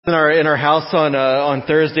In our house on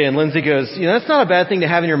Thursday, and Lindsay goes, that's not a bad thing to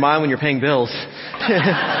have in your mind when you're paying bills.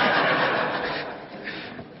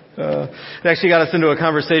 It actually got us into a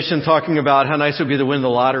conversation talking about how nice it would be to win the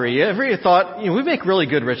lottery. You ever thought, we make really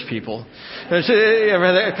good rich people? Ever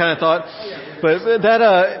had that kind of thought? But that,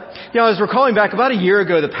 I was recalling back about a year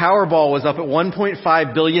ago, the Powerball was up at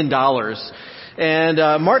 $1.5 billion.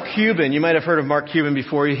 And Mark Cuban, you might have heard of Mark Cuban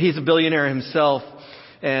before. He's a billionaire himself.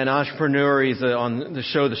 An entrepreneur. He's on the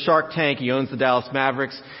show The Shark Tank. He owns the Dallas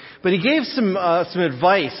Mavericks. But he gave some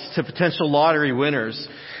advice to potential lottery winners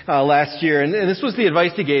last year. And this was the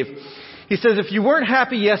advice he gave. He says, if you weren't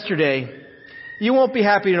happy yesterday, you won't be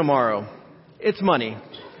happy tomorrow. It's money,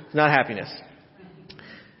 not happiness.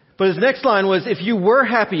 But his next line was, if you were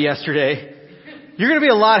happy yesterday, you're going to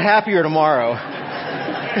be a lot happier tomorrow.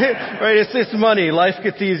 Right? It's money. Life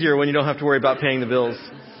gets easier when you don't have to worry about paying the bills.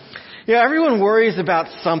 Everyone worries about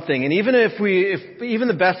something, and even even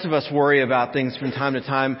the best of us worry about things from time to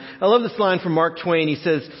time. I love this line from Mark Twain. He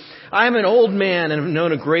says, I am an old man and have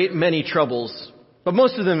known a great many troubles, but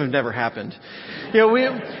most of them have never happened. We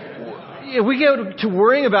get to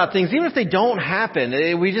worrying about things, even if they don't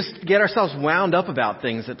happen. We just get ourselves wound up about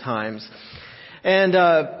things at times. And,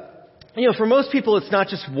 for most people, it's not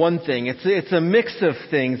just one thing. It's a mix of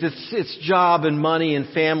things. It's job and money and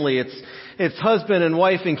family. It's husband and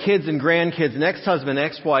wife and kids and grandkids and ex-husband,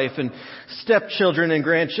 ex-wife and stepchildren and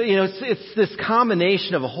grandchildren. It's this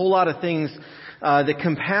combination of a whole lot of things that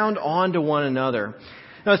compound onto one another.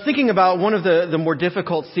 I was thinking about one of the more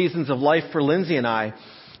difficult seasons of life for Lindsay and I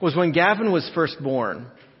was when Gavin was first born.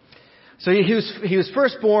 So he was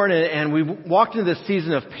first born, and we walked into this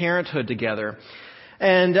season of parenthood together.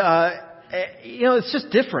 And it's just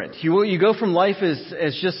different. You go from life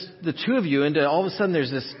as just the two of you into all of a sudden there's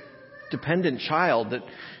this dependent child that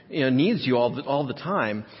needs you all the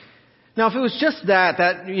time. Now, if it was just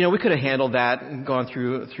that we could have handled that and gone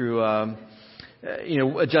through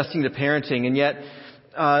adjusting to parenting, and yet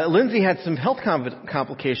Lindsay had some health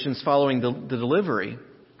complications following the delivery,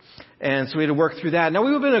 and so we had to work through that. Now,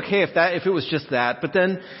 we would have been okay if it was just that, but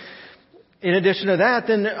then in addition to that,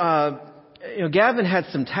 Gavin had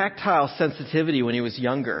some tactile sensitivity when he was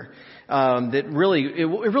younger. That really,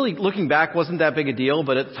 looking back, wasn't that big a deal,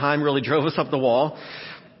 but at the time really drove us up the wall.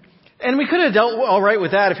 And we could have dealt all right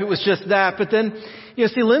with that if it was just that. But then,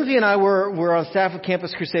 Lindsay and I were on staff of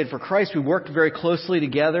Campus Crusade for Christ. We worked very closely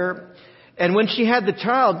together. And when she had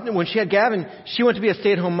Gavin, she went to be a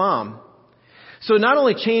stay-at-home mom. So it not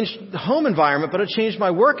only changed the home environment, but it changed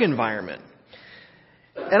my work environment.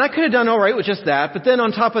 And I could have done all right with just that. But then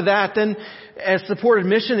on top of that, as supported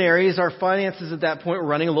missionaries, our finances at that point were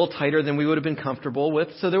running a little tighter than we would have been comfortable with.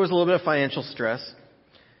 So there was a little bit of financial stress.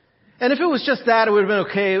 And if it was just that, it would have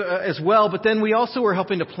been okay as well. But then we also were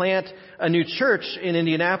helping to plant a new church in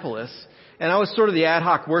Indianapolis. And I was sort of the ad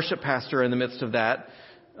hoc worship pastor in the midst of that,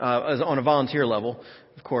 on a volunteer level,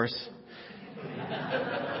 of course.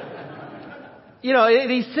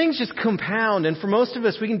 These things just compound, and for most of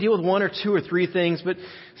us, we can deal with one or two or three things, but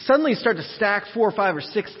suddenly start to stack 4 or 5 or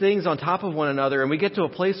 6 things on top of one another, and we get to a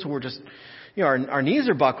place where we're just, our knees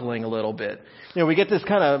are buckling a little bit. We get this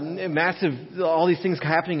kind of massive, all these things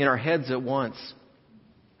happening in our heads at once.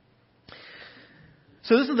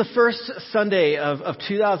 So this is the first Sunday of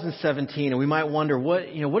 2017, and we might wonder, what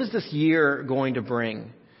is this year going to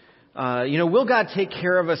bring? Will God take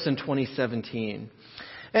care of us in 2017?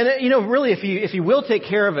 And really, if He will take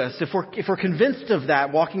care of us, if we're convinced of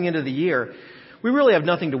that walking into the year, we really have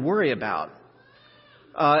nothing to worry about.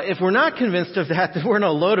 If we're not convinced of that, then we're in a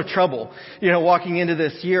load of trouble, walking into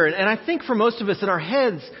this year. And I think for most of us in our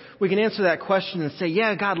heads, we can answer that question and say,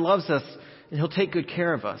 yeah, God loves us and He'll take good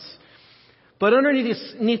care of us. But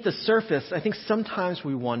underneath the surface, I think sometimes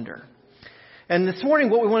we wonder. And this morning,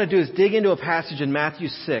 what we want to do is dig into a passage in Matthew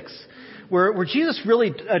 6, where Jesus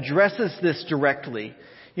really addresses this directly.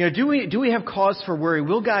 Do we have cause for worry?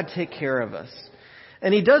 Will God take care of us?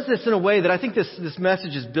 And He does this in a way that I think this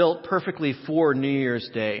message is built perfectly for New Year's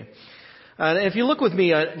Day. And if you look with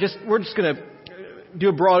me, we're just going to do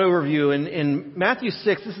a broad overview. In Matthew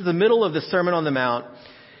 6, this is the middle of the Sermon on the Mount.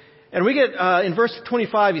 And we get, in verse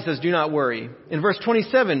 25, He says, do not worry. In verse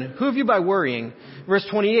 27, who have you by worrying? Verse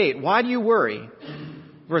 28, why do you worry?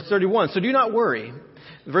 Verse 31, so do not worry.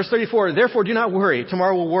 Verse 34, therefore do not worry.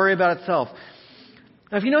 Tomorrow will worry about itself.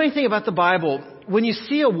 Now, if you know anything about the Bible, when you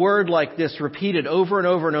see a word like this repeated over and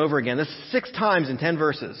over and over again, this is 6 times in 10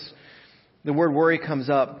 verses, the word worry comes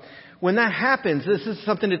up. When that happens, this is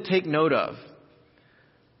something to take note of.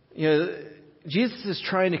 Jesus is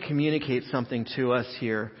trying to communicate something to us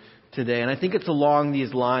here today, and I think it's along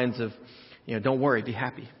these lines of, don't worry, be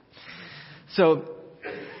happy. So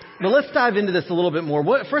But let's dive into this a little bit more.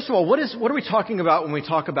 First of all, what are we talking about when we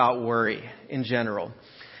talk about worry in general?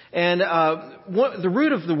 And the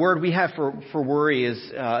root of the word we have for worry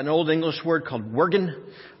is an Old English word called worgen. I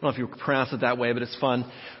don't know if you pronounce it that way, but it's fun.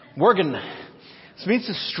 Worgen. It means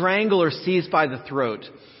to strangle or seize by the throat.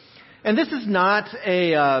 And this is not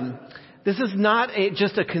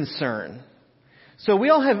just a concern. So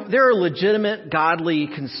there are legitimate godly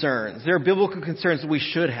concerns. There are biblical concerns that we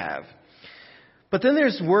should have. But then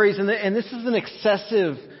there's worries, and this is an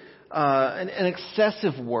excessive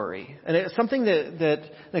worry, and it's something that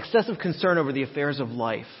an excessive concern over the affairs of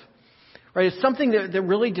life, right? It's something that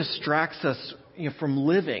really distracts us, from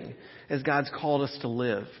living as God's called us to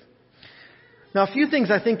live. Now, a few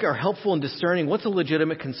things I think are helpful in discerning what's a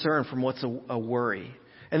legitimate concern from what's a worry,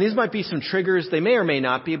 and these might be some triggers. They may or may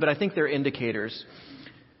not be, but I think they're indicators.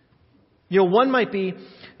 One might be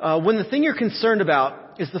when the thing you're concerned about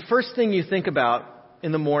is the first thing you think about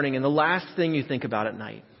in the morning and the last thing you think about at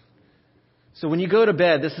night. So when you go to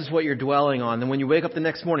bed, this is what you're dwelling on. Then when you wake up the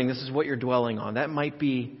next morning, this is what you're dwelling on. It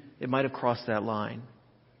might have crossed that line.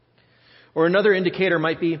 Or another indicator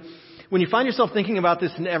might be when you find yourself thinking about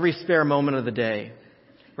this in every spare moment of the day.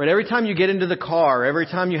 Right? Every time you get into the car, every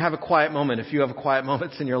time you have a quiet moment, if you have quiet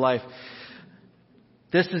moments in your life,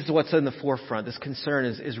 this is what's in the forefront. This concern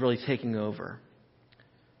is really taking over.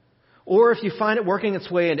 Or if you find it working its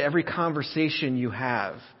way into every conversation you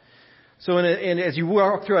have. So as you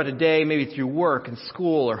walk throughout a day, maybe through work and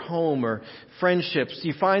school or home or friendships,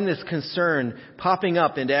 you find this concern popping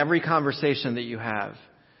up into every conversation that you have.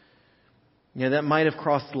 That might have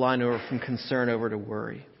crossed the line over from concern over to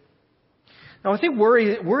worry. Now, I think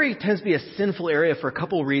worry tends to be a sinful area for a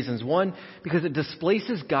couple of reasons. One, because it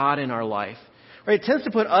displaces God in our life. Right? It tends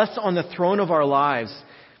to put us on the throne of our lives.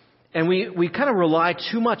 And we kind of rely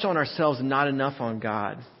too much on ourselves and not enough on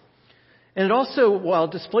God. And it also, while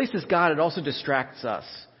it displaces God, it also distracts us.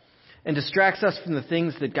 And distracts us from the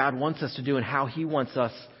things that God wants us to do and how He wants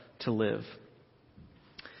us to live.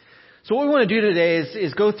 So what we want to do today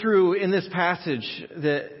is go through in this passage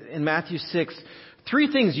in Matthew 6,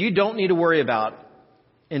 3 things you don't need to worry about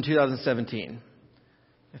in 2017.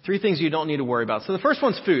 3 things you don't need to worry about. So the first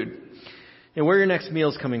one's food. And where your next meal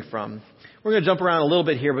is coming from. We're going to jump around a little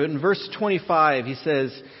bit here, but in verse 25, he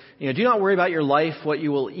says, do not worry about your life, what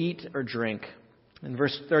you will eat or drink. In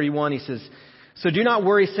verse 31, he says, so do not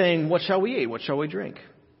worry saying, what shall we eat? What shall we drink?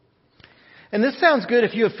 And this sounds good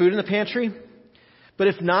if you have food in the pantry, but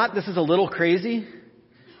if not, this is a little crazy.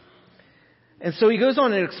 And so he goes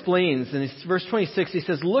on and explains, in verse 26, he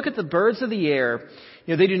says, look at the birds of the air.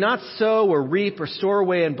 They do not sow or reap or store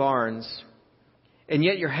away in barns, and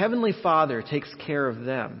yet your heavenly Father takes care of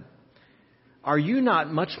them. Are you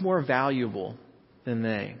not much more valuable than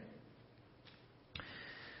they?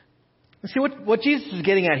 See, what Jesus is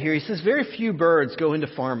getting at here, he says very few birds go into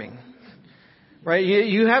farming. Right?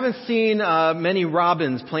 You haven't seen many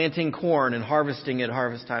robins planting corn and harvesting at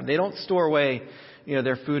harvest time. They don't store away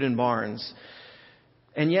their food in barns.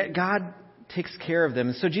 And yet God takes care of them.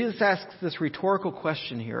 And so Jesus asks this rhetorical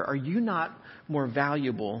question here. Are you not more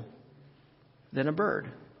valuable than a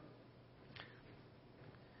bird?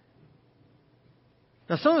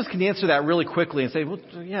 Now, some of us can answer that really quickly and say, well,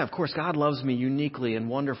 yeah, of course, God loves me uniquely and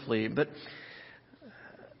wonderfully. But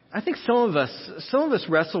I think some of us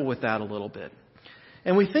wrestle with that a little bit.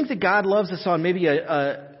 And we think that God loves us on maybe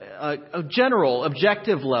a general,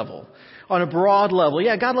 objective level, on a broad level.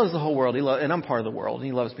 Yeah, God loves the whole world, and I'm part of the world, and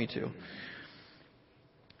He loves me too.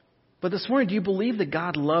 But this morning, do you believe that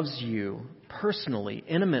God loves you personally,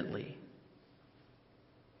 intimately?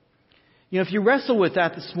 If you wrestle with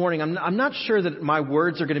that this morning, I'm not sure that my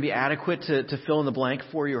words are going to be adequate to fill in the blank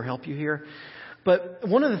for you or help you here. But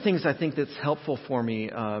one of the things I think that's helpful for me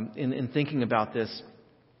in thinking about this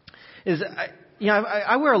is,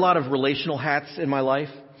 I wear a lot of relational hats in my life.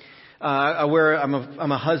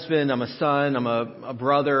 I'm a husband, I'm a son, I'm a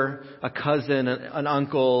brother, a cousin, an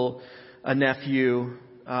uncle, a nephew.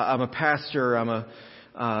 I'm a pastor, I'm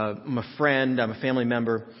a friend, I'm a family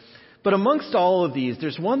member. But amongst all of these,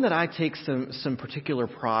 there's one that I take some particular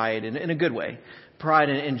pride in a good way, pride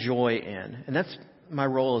and joy in, and that's my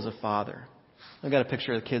role as a father. I've got a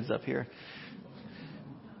picture of the kids up here.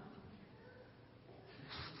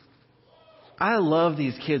 I love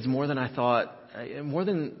these kids more than I thought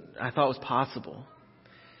was possible.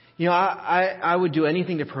 I would do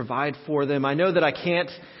anything to provide for them. I know that I can't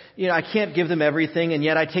give them everything, and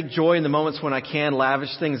yet I take joy in the moments when I can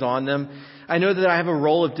lavish things on them. I know that I have a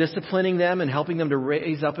role of disciplining them and helping them to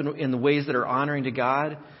raise up in the ways that are honoring to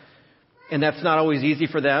God. And that's not always easy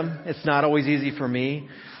for them. It's not always easy for me.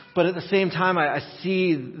 But at the same time, I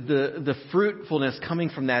see the fruitfulness coming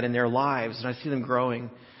from that in their lives, and I see them growing.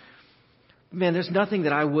 Man, there's nothing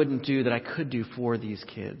that I wouldn't do that I could do for these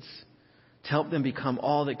kids to help them become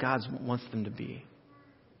all that God wants them to be.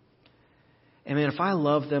 And man, if I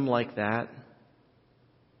love them like that,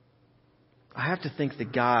 I have to think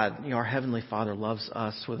that God, our Heavenly Father, loves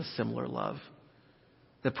us with a similar love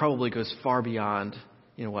that probably goes far beyond,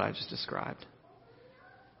 what I just described.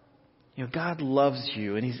 God loves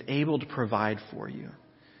you, and He's able to provide for you.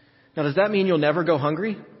 Now, does that mean you'll never go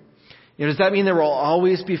hungry? Does that mean there will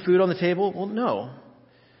always be food on the table? Well, no.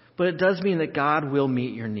 But it does mean that God will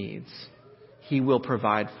meet your needs. He will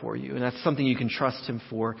provide for you. And that's something you can trust Him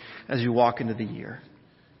for as you walk into the year.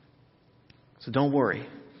 So don't worry.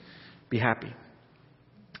 Be happy.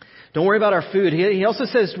 Don't worry about our food. He also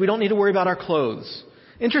says we don't need to worry about our clothes.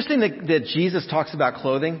 Interesting that Jesus talks about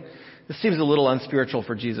clothing. This seems a little unspiritual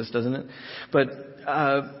for Jesus, doesn't it?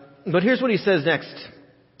 But here's what He says next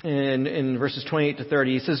in verses 28 to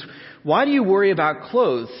 30. He says, "Why do you worry about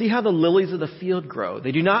clothes? See how the lilies of the field grow.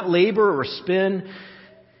 They do not labor or spin.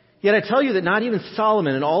 Yet I tell you that not even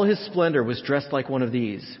Solomon in all his splendor was dressed like one of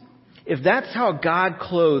these. If that's how God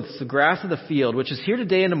clothes the grass of the field, which is here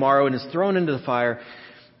today and tomorrow and is thrown into the fire,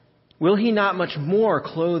 will He not much more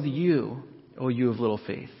clothe you, O you of little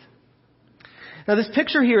faith?" Now, this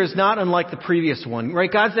picture here is not unlike the previous one,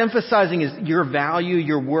 right? God's emphasizing your value,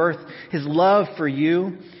 your worth, His love for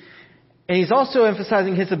you. And He's also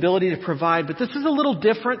emphasizing His ability to provide. But this is a little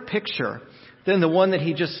different picture than the one that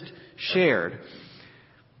He just shared.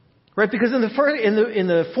 Right? Because in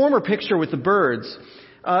the former picture with the birds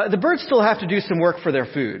still have to do some work for their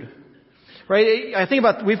food. Right? I think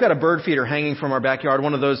about, we've got a bird feeder hanging from our backyard,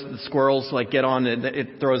 one of those the squirrels get on and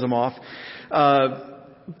it throws them off.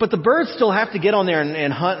 But the birds still have to get on there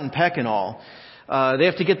and hunt and peck and all. They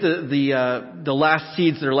have to get the last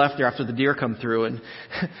seeds that are left there after the deer come through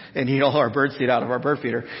and eat all our bird seed out of our bird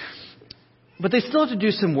feeder. But they still have to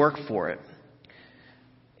do some work for it.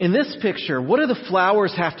 In this picture, what do the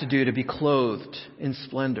flowers have to do to be clothed in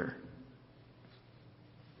splendor?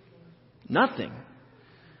 Nothing.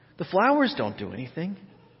 The flowers don't do anything.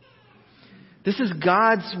 This is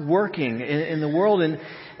God's working in the world.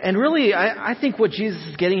 And really, I think what Jesus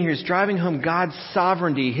is getting here is driving home God's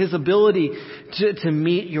sovereignty, His ability to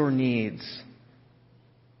meet your needs.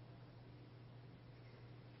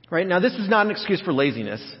 Right? Now, this is not an excuse for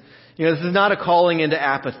laziness. This is not a calling into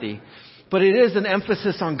apathy. But it is an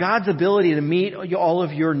emphasis on God's ability to meet all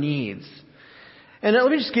of your needs. And let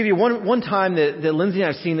me just give you one time that Lindsay and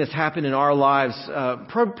I have seen this happen in our lives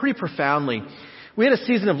pretty profoundly. We had a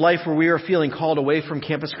season of life where we were feeling called away from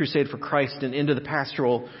Campus Crusade for Christ and into the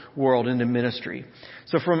pastoral world, into ministry.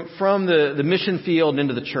 So from the mission field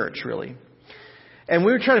into the church, really. And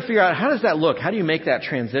we were trying to figure out, how does that look? How do you make that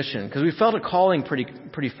transition? Because we felt a calling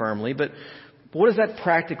pretty firmly, but what does that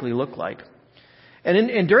practically look like?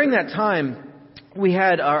 And during that time, we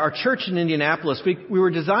had our church in Indianapolis. We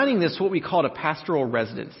were designing this, what we called a pastoral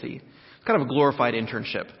residency. It's kind of a glorified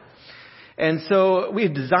internship. And so we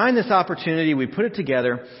designed this opportunity, we put it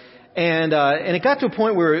together, and it got to a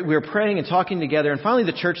point where we were praying and talking together, and finally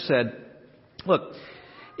the church said, look,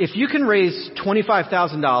 if you can raise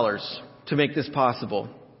 $25,000 to make this possible,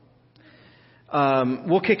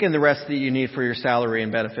 we'll kick in the rest that you need for your salary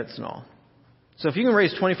and benefits and all. So if you can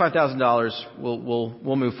raise $25,000,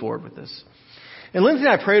 we'll move forward with this. And Lindsay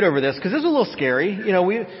and I prayed over this because this was a little scary.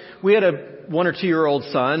 We had a 1 or 2 year old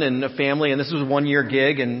son and a family, and this was a 1 year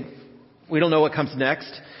gig, and we don't know what comes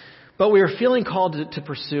next. But we were feeling called to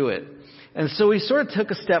pursue it. And so we sort of took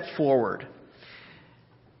a step forward.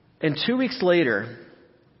 And 2 weeks later,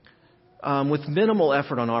 with minimal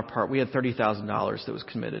effort on our part, we had $30,000 that was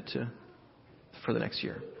committed for the next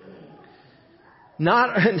year.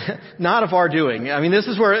 Not of our doing. I mean, this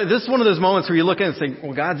is one of those moments where you look at it and think,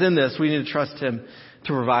 well, God's in this. We need to trust Him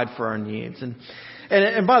to provide for our needs.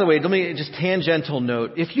 And by the way, let me just tangential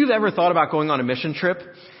note. If you've ever thought about going on a mission trip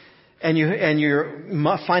and your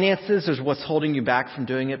finances is what's holding you back from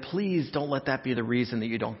doing it, please don't let that be the reason that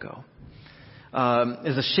you don't go.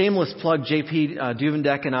 As a shameless plug, JP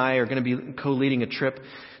Duvendek and I are going to be co-leading a trip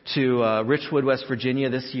to Richwood, West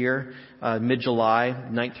Virginia this year, mid-July,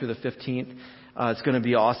 9th through the 15th. It's going to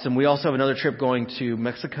be awesome. We also have another trip going to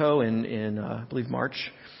Mexico in I believe,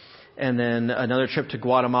 March. And then another trip to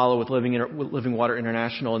Guatemala with Living Water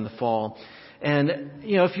International in the fall. And,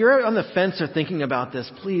 if you're on the fence or thinking about this,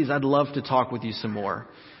 please, I'd love to talk with you some more.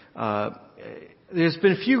 There's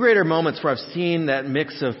been a few greater moments where I've seen that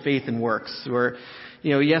mix of faith and works where,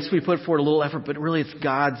 yes, we put forward a little effort, but really it's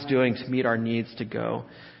God's doing to meet our needs to go.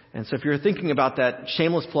 And so if you're thinking about that,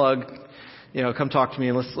 shameless plug, come talk to me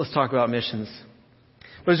and let's talk about missions.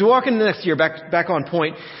 But as we walk into the next year, back on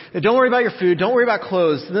point, don't worry about your food. Don't worry about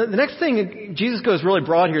clothes. The next thing, Jesus goes really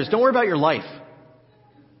broad here, is don't worry about your life.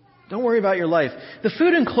 Don't worry about your life. The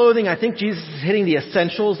food and clothing, I think Jesus is hitting the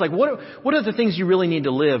essentials. Like, what are the things you really need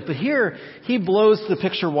to live? But here, he blows the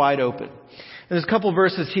picture wide open. And there's a couple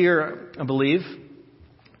verses here, I believe.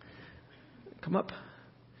 Come up.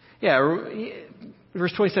 Yeah,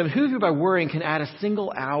 verse 27. Who of you by worrying can add a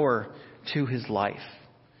single hour to his life?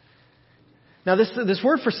 Now, this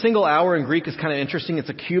word for single hour in Greek is kind of interesting. It's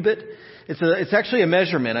a cubit. It's actually a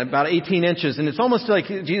measurement, about 18 inches. And it's almost like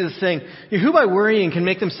Jesus saying, who by worrying can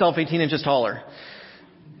make themselves 18 inches taller?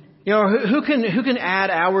 Who can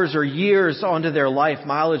add hours or years onto their life,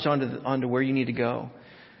 mileage onto where you need to go?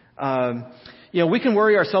 We can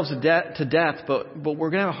worry ourselves to death, but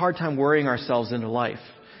we're going to have a hard time worrying ourselves into life,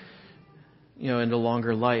 into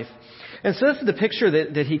longer life. And so that's the picture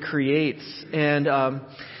that he creates. And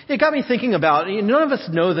it got me thinking about, none of us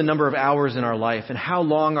know the number of hours in our life and how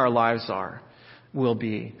long our lives will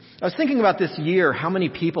be. I was thinking about this year, how many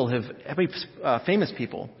famous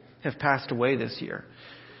people have passed away this year.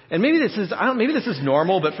 And maybe this is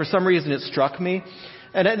normal, but for some reason it struck me.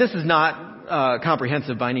 And this is not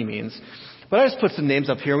comprehensive by any means. But I just put some names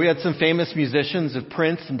up here. We had some famous musicians of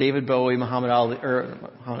Prince and David Bowie, Muhammad Ali,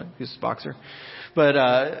 who's a boxer. But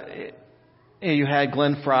you had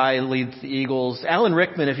Glenn Frey leads the Eagles. Alan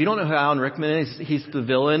Rickman, if you don't know who Alan Rickman is, he's the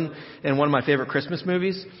villain in one of my favorite Christmas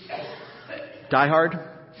movies, Die Hard.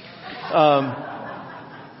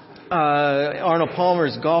 Arnold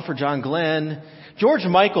Palmer's golfer, John Glenn. George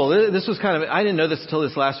Michael, this was I didn't know this until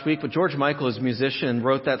this last week, but George Michael, as a musician,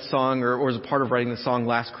 wrote that song or was a part of writing the song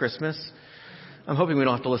Last Christmas. I'm hoping we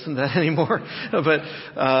don't have to listen to that anymore. But,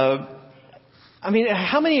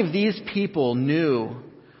 how many of these people knew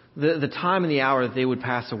the time and the hour that they would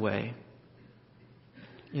pass away?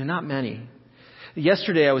 Not many.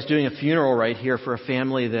 Yesterday I was doing a funeral right here for a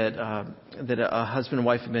family that a husband and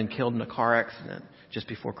wife had been killed in a car accident just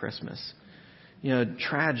before Christmas.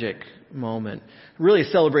 Tragic moment. Really a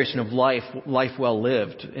celebration of life well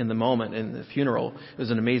lived in the moment in the funeral. It was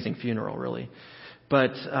an amazing funeral, really.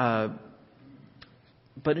 But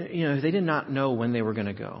they did not know when they were going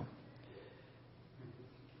to go.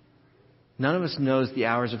 None of us knows the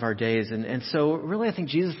hours of our days. And so really I think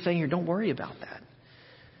Jesus is saying here, don't worry about that.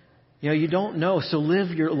 You don't know. So live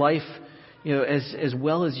your life, as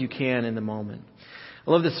well as you can in the moment.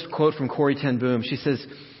 I love this quote from Corrie ten Boom. She says,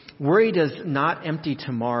 worry does not empty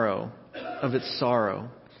tomorrow of its sorrow.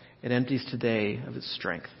 It empties today of its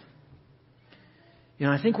strength.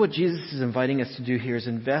 I think what Jesus is inviting us to do here is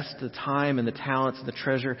invest the time and the talents and the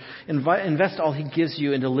treasure, invest all he gives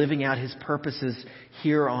you into living out his purposes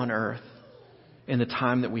here on earth in the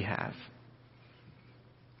time that we have.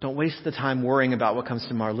 Don't waste the time worrying about what comes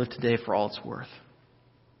tomorrow. Live today for all it's worth.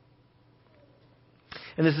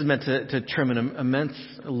 And this is meant to trim an immense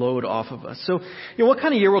load off of us. So, what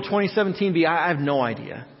kind of year will 2017 be? I have no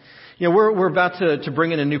idea. We're about to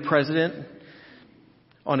bring in a new president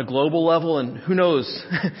on a global level, and who knows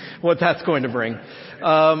what that's going to bring.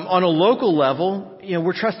 On a local level,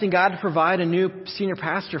 we're trusting God to provide a new senior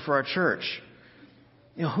pastor for our church.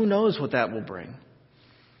 Who knows what that will bring.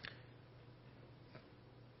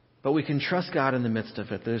 But we can trust God in the midst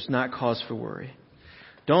of it. There's not cause for worry.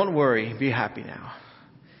 Don't worry. Be happy now.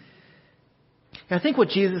 And I think what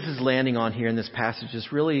Jesus is landing on here in this passage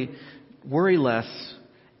is really worry less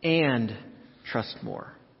and trust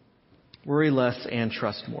more. Worry less and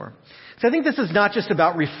trust more. So I think this is not just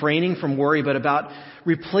about refraining from worry, but about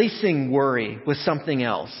replacing worry with something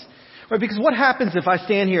else. Right? Because what happens if I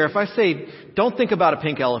stand here, if I say, don't think about a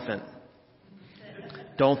pink elephant.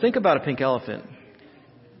 Don't think about a pink elephant.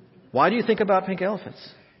 Why do you think about pink elephants?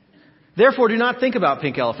 Therefore, do not think about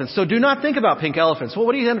pink elephants. So do not think about pink elephants. Well,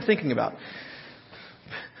 what do you end up thinking about?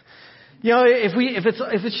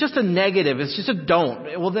 If it's just a negative, it's just a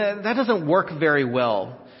don't. Well, that doesn't work very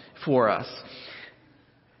well for us.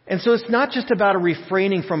 And so it's not just about a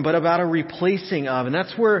refraining from, but about a replacing of. And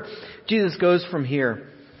that's where Jesus goes from here.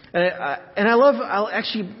 I'll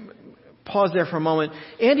actually pause there for a moment.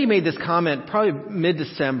 Andy made this comment probably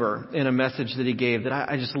mid-December in a message that he gave that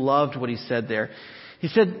I just loved what he said there. He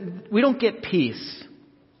said, we don't get peace.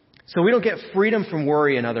 So we don't get freedom from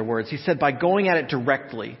worry, in other words. He said, by going at it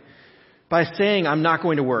directly. By saying, I'm not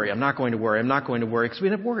going to worry, I'm not going to worry, I'm not going to worry, because we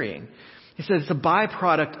end up worrying. He says it's a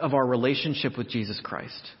byproduct of our relationship with Jesus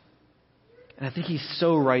Christ. And I think he's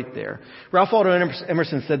so right there. Ralph Waldo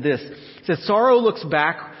Emerson said this. He said, sorrow looks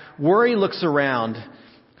back, worry looks around,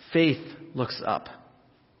 faith looks up.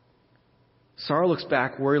 Sorrow looks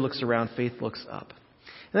back, worry looks around, faith looks up.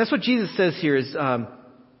 And that's what Jesus says here is,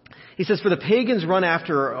 he says, for the pagans run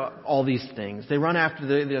after all these things. They run after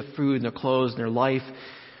their food and their clothes and their life.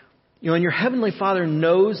 And your heavenly Father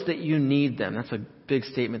knows that you need them. That's a big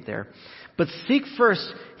statement there. But seek first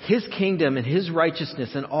His kingdom and His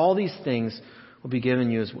righteousness, and all these things will be given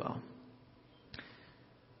you as well.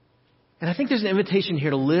 And I think there's an invitation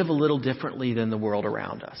here to live a little differently than the world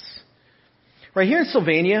around us. Right here in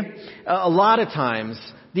Sylvania, a lot of times,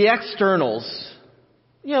 the externals,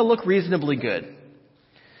 look reasonably good.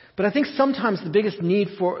 But I think sometimes the biggest need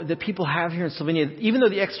that people have here in Sylvania, even though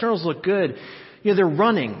the externals look good, they're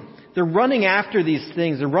running. They're running after these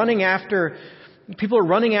things. People are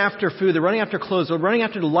running after food. They're running after clothes. They're running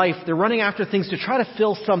after life. They're running after things to try to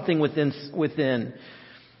fill something within.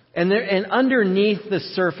 And underneath the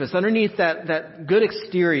surface, underneath that good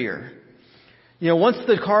exterior, once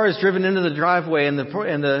the car is driven into the driveway and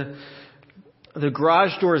the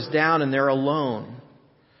garage door is down and they're alone,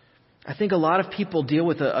 I think a lot of people deal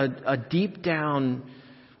with a deep down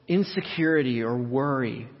insecurity or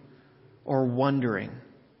worry or wondering.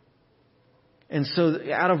 And so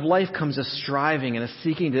out of life comes a striving and a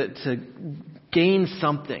seeking to gain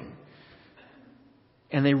something.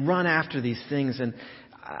 And they run after these things. And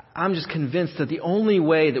I'm just convinced that the only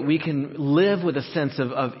way that we can live with a sense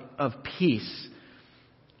of peace,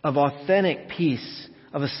 of authentic peace,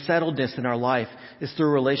 of a settledness in our life is through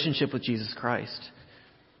a relationship with Jesus Christ.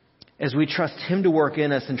 As we trust Him to work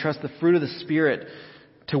in us and trust the fruit of the Spirit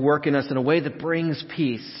to work in us in a way that brings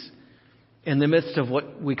peace in the midst of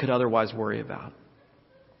what we could otherwise worry about.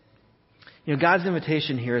 God's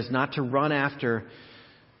invitation here is not to run after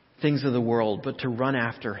things of the world, but to run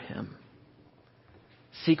after Him.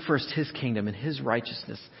 Seek first His kingdom and His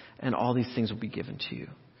righteousness, and all these things will be given to you.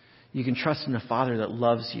 You can trust in a Father that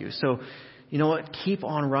loves you. So, you know what? Keep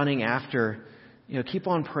on running after, keep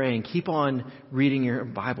on praying, keep on reading your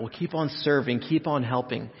Bible, keep on serving, keep on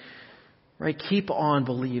helping, right? Keep on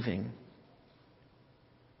believing.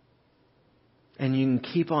 And you can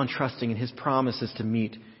keep on trusting in His promises to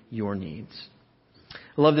meet your needs.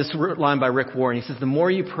 I love this line by Rick Warren. He says, the more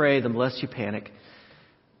you pray, the less you panic.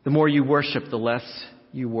 The more you worship, the less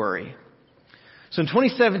you worry. So in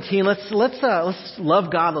 2017, let's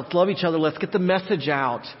love God. Let's love each other. Let's get the message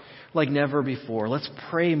out like never before. Let's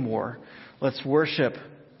pray more. Let's worship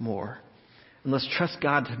more. And let's trust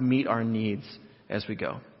God to meet our needs as we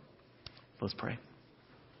go. Let's pray.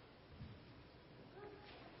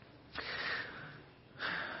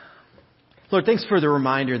 Lord, thanks for the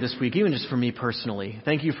reminder this week, even just for me personally.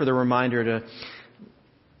 Thank you for the reminder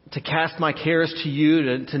to cast my cares to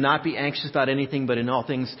you, to not be anxious about anything, but in all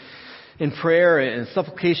things in prayer and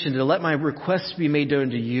supplication, to let my requests be made known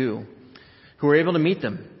to you, who are able to meet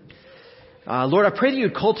them. Lord, I pray that you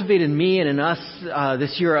would cultivate in me and in us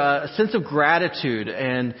this year a sense of gratitude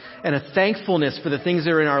and a thankfulness for the things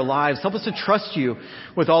that are in our lives. Help us to trust you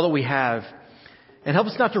with all that we have. And help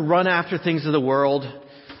us not to run after things of the world,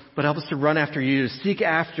 but help us to run after you, to seek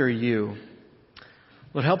after you.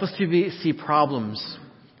 Lord, help us to see problems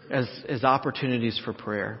as opportunities for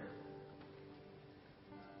prayer.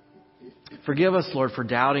 Forgive us, Lord, for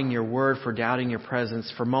doubting your word, for doubting your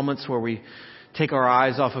presence, for moments where we take our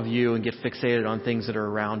eyes off of you and get fixated on things that are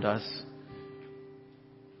around us.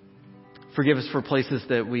 Forgive us for places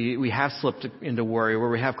that we have slipped into worry, where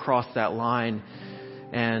we have crossed that line,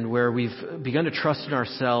 and where we've begun to trust in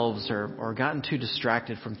ourselves or gotten too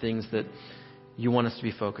distracted from things that you want us to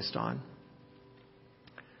be focused on.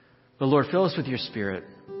 But Lord, fill us with your Spirit.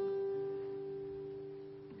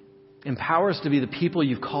 Empower us to be the people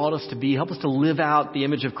you've called us to be. Help us to live out the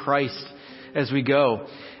image of Christ as we go.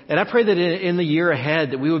 And I pray that in the year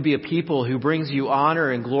ahead that we would be a people who brings you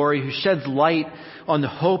honor and glory, who sheds light on the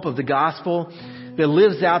hope of the gospel, that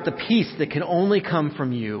lives out the peace that can only come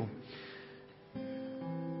from you,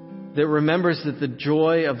 that remembers that the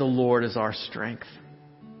joy of the Lord is our strength.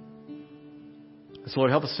 So Lord,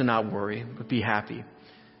 help us to not worry, but be happy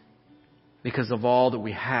because of all that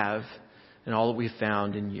we have and all that we've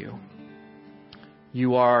found in you.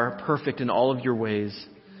 You are perfect in all of your ways.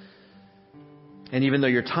 And even though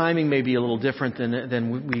your timing may be a little different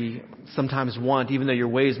than we sometimes want, even though your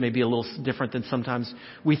ways may be a little different than sometimes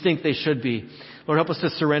we think they should be, Lord, help us to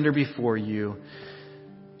surrender before you,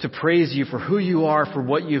 to praise you for who you are, for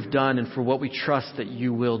what you've done, and for what we trust that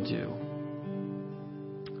you will do.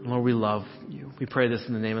 Lord, we love you. We pray this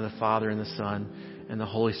in the name of the Father and the Son and the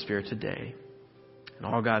Holy Spirit today. And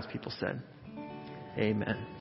all God's people said, amen.